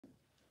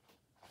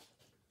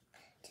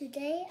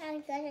Today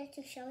I'm going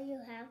to show you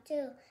how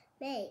to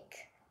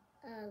make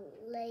a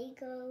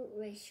Lego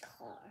race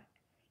car.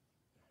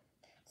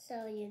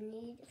 So you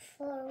need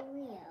four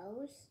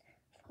wheels,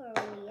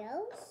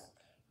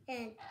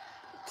 and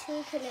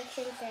two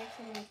connections that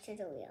connect to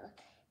the wheel.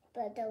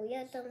 But the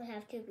wheels don't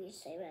have to be the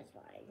same as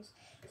mine.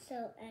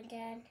 So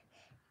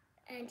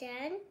and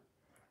then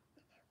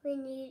we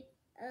need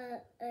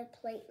a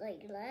plate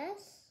like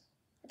this,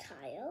 a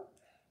tile.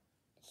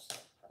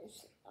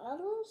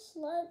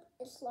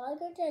 It's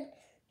longer than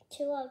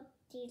two of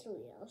these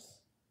wheels,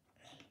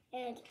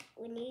 and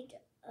we need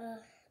a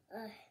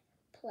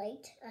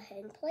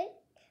hand plate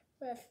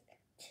with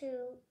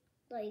two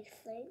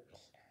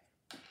things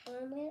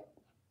on it,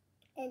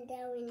 and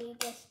then we need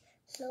this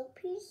slope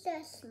piece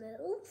that's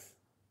smooth,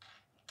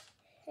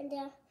 and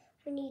then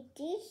we need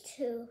these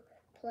two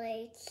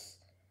plates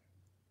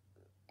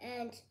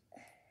and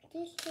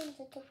these two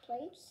little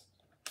plates.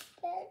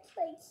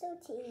 That's so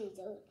teeny.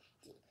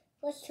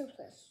 What's 2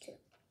 plus 2?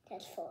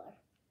 That's 4.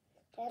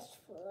 That's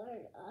 4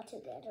 all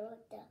together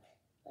with the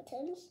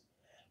buttons.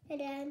 And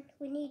then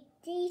we need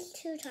these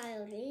two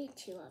tiles. We need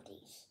 2 of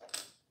these.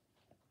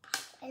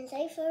 And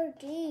same for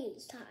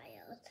these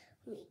tiles.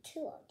 We need 2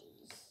 of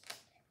these.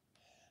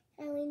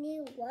 And we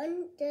need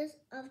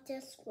of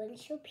this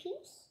windshield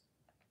piece.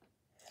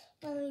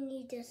 And we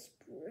need this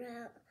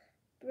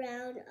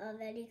brown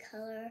of any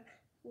color.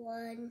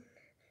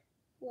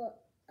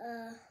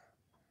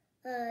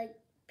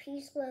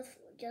 Piece with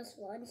just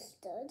one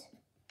stud,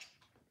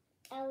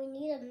 and we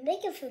need a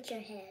Mega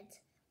Future head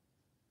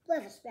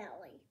with a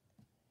spelling,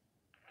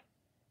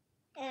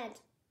 and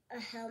a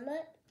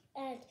helmet,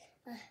 and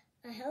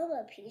a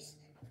helmet piece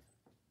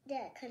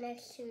that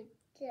connects to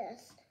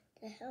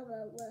the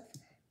helmet with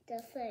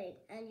the thing,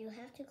 and you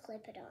have to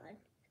clip it on.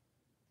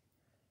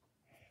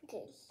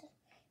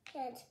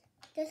 And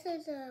this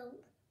is a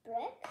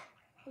brick.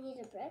 We need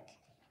a brick.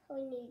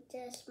 We need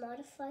this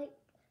modified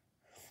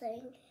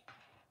thing.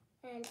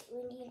 And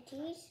we need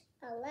these,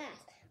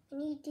 we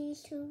need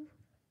these 2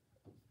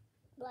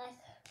 black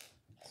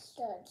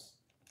studs.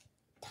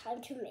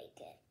 Time to make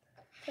it.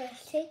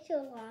 First, take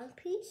your long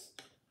piece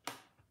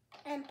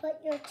and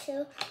put your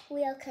 2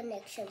 wheel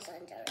connections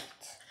under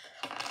it.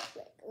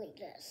 Like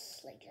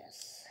this.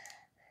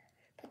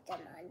 Put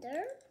them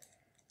under.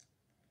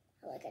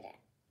 Look at that.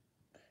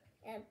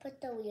 And put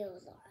the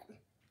wheels on.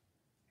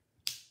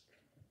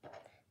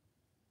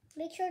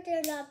 Make sure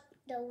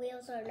the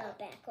wheels are not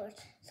backwards.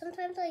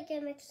 Sometimes I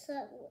get mixed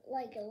up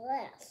like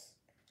this.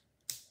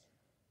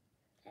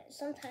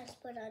 Sometimes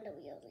put on the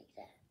wheel like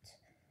that.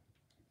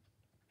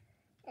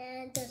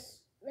 And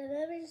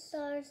remember the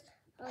stars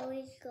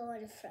always go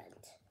in the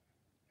front.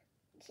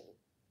 Okay.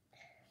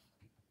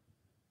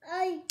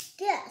 I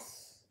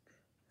guess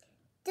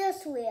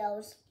this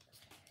wheel's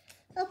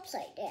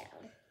upside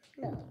down.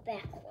 No,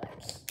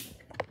 backwards.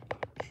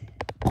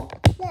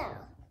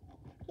 Now,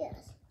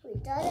 yes,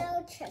 we've done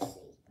our chassis.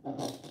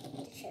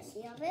 The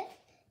chassis of it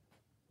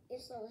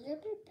is a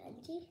little bit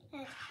bendy,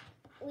 and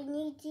we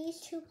need these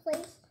 2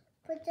 plates,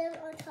 put them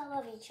on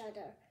top of each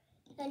other,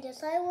 and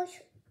decide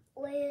which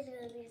way is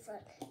going to be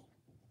front.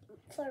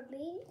 For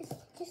me,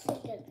 this is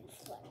going to be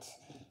front.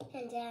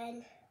 And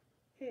then,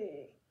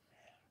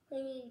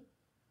 we need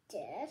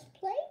this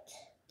plate,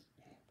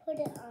 put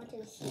it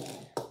onto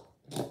here,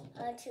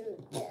 onto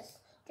this.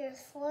 There's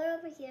 4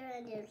 over here,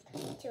 and there's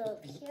 2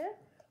 over here.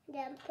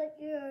 Then put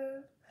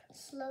your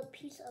slope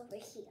piece over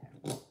here.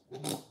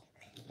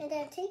 And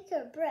then take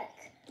your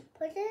brick,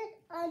 put it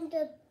on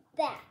the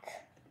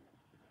back.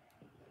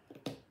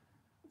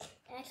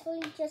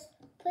 Actually, just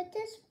put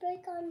this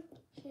brick on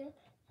here,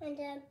 and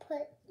then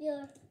put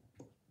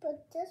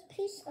this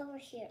piece over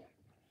here.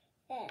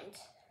 And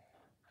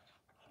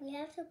we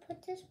have to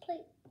put this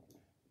plate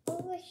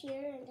over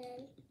here and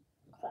then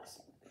cross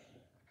it.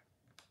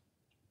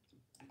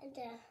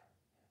 And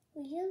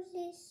we use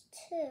these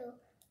 2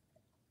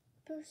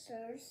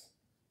 boosters,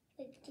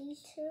 like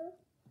these 2,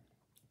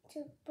 to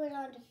put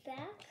on the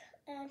back,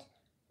 and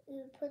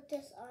we put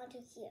this onto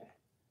here.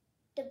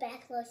 The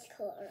back looks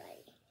cool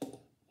already.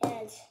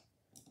 And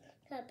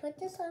I put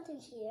this onto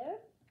here,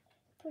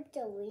 put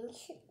the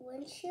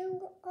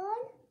windshield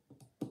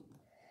on,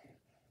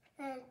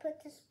 and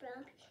put this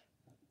brown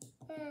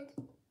piece,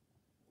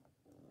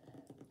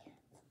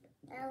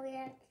 and we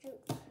have to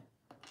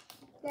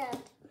the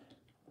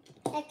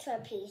extra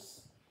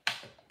piece.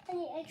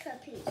 Any extra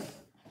piece.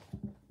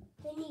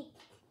 We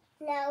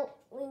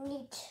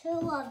need 2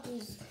 of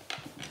these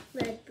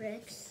red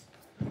bricks,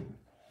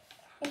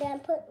 and then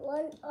put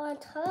one on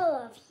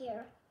top of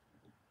here,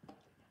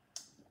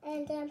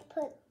 and then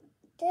put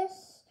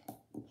this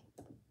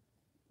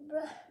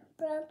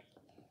brown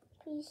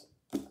piece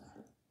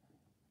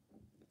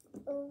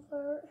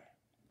over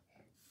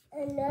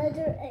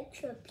another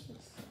extra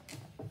piece.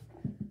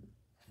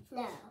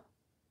 Now,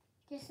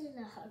 this is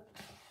the hard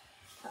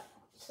part,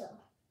 so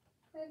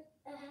I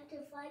have to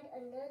find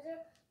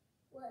another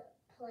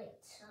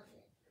plates of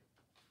it.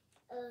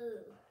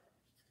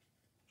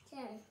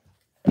 Then,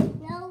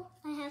 now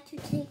I have to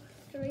take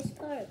the race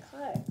car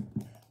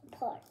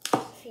apart.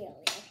 failure.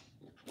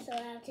 So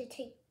I have to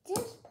take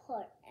this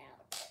part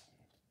out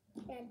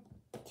and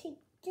take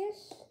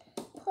this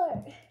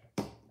part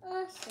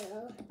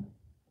also.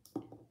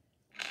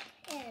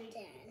 And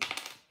then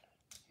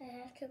I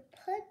have to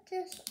put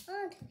this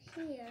onto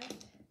here.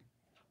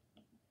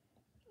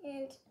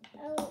 And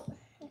I'll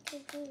have to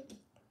do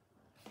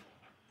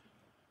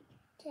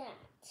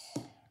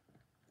that.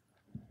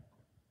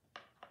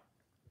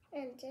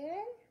 And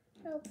then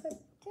I'll put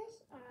this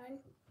on.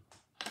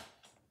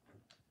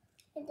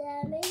 And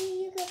then maybe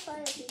you can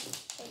find a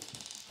piece of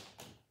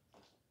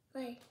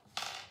my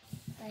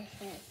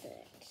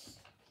handprints.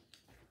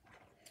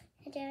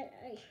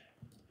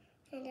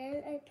 And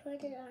then I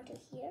put it onto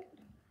here.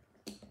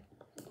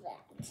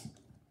 That.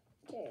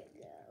 There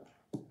you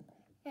go.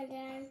 And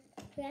then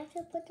we have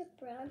to put the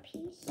brown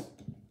piece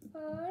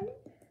on.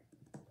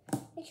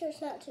 Make sure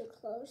it's not too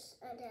close.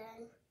 And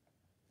then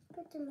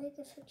put the Make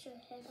a Picture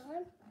head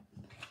on.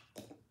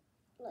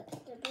 Look,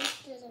 the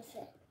base doesn't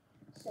fit.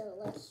 So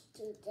let's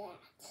do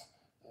that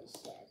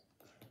instead.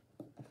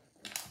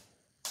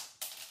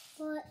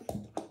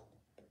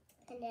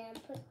 And then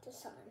put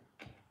this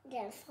on. And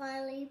then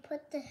finally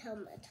put the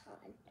helmet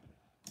on.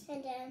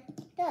 And then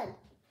done.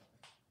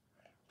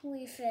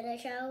 We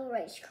finish our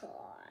race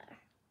car.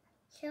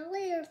 See you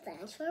later.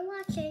 Thanks for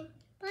watching.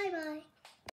 Bye bye.